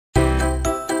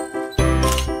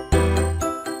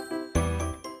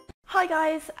Hi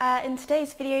guys, in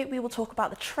today's video we will talk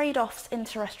about the trade-offs in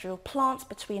terrestrial plants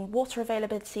between water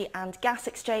availability and gas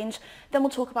exchange, then we'll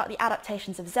talk about the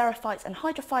adaptations of xerophytes and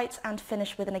hydrophytes and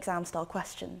finish with an exam style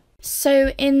question.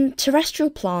 So in terrestrial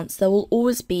plants there will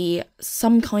always be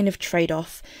some kind of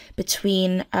trade-off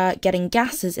between getting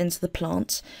gases into the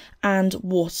plant and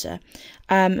water.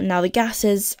 Now the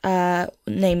gases,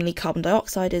 namely carbon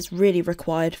dioxide, is really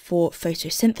required for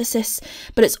photosynthesis,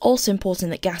 but it's also important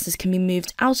that gases can be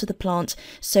moved out of the plant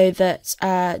so that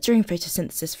during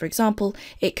photosynthesis, for example,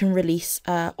 it can release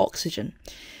oxygen.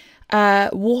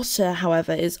 Water,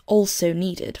 however, is also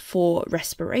needed for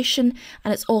respiration,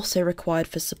 and it's also required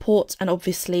for support and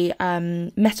obviously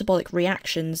metabolic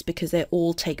reactions, because they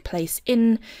all take place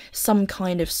in some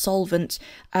kind of solvent,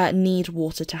 need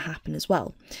water to happen as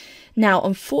well. Now,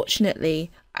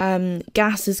 unfortunately,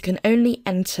 gases can only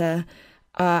enter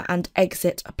and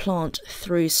exit a plant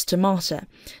through stomata,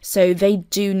 so they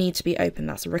do need to be open.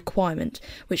 That's a requirement,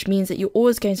 which means that you're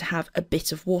always going to have a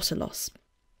bit of water loss.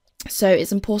 So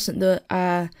it's important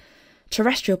that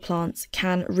terrestrial plants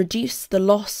can reduce the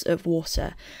loss of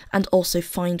water and also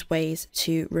find ways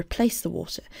to replace the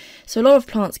water. So a lot of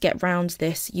plants get around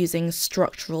this using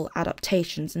structural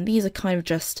adaptations, and these are kind of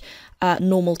just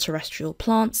normal terrestrial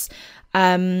plants.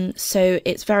 So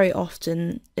it's very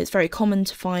common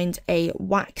to find a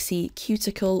waxy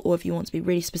cuticle, or if you want to be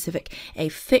really specific, a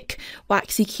thick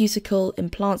waxy cuticle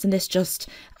in plants, and this just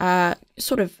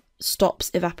sort of stops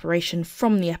evaporation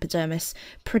from the epidermis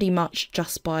pretty much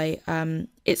just by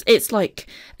it's like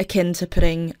akin to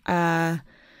putting a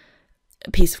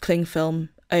piece of cling film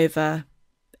over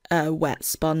a wet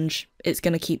sponge. It's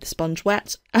going to keep the sponge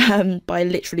wet by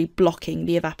literally blocking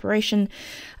the evaporation.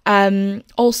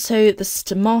 Also, the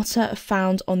stomata are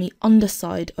found on the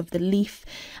underside of the leaf,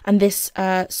 and this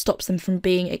stops them from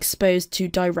being exposed to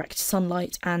direct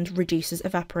sunlight and reduces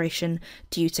evaporation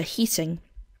due to heating.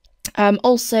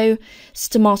 Also,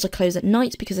 stomata close at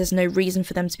night because there's no reason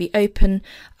for them to be open,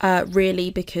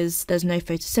 really, because there's no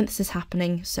photosynthesis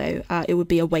happening, so it would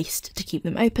be a waste to keep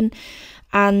them open.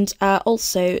 And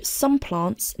also, some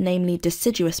plants, namely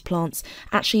deciduous plants,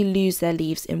 actually lose their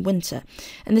leaves in winter.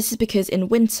 And this is because in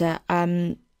winter,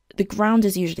 the ground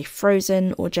is usually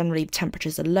frozen, or generally the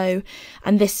temperatures are low,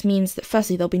 and this means that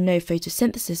firstly there'll be no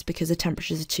photosynthesis because the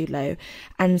temperatures are too low,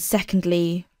 and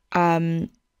secondly,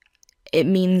 it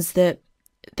means that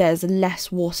there's less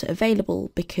water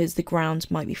available because the ground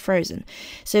might be frozen.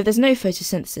 So if there's no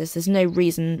photosynthesis, there's no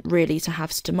reason really to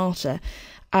have stomata,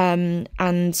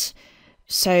 and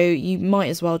so you might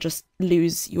as well just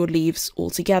lose your leaves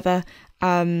altogether,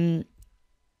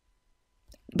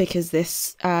 because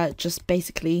this just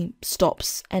basically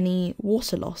stops any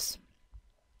water loss.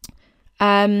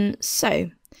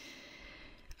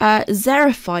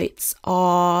 Xerophytes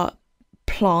are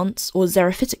plants, or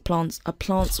xerophytic plants are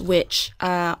plants which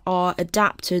are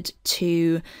adapted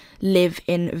to live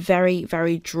in very,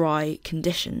 very dry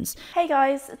conditions. Hey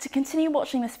guys, to continue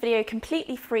watching this video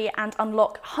completely free and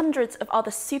unlock hundreds of other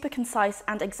super concise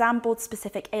and exam board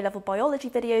specific A-level biology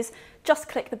videos, just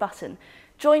click the button.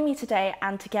 Join me today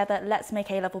and together let's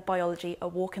make A-level biology a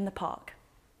walk in the park.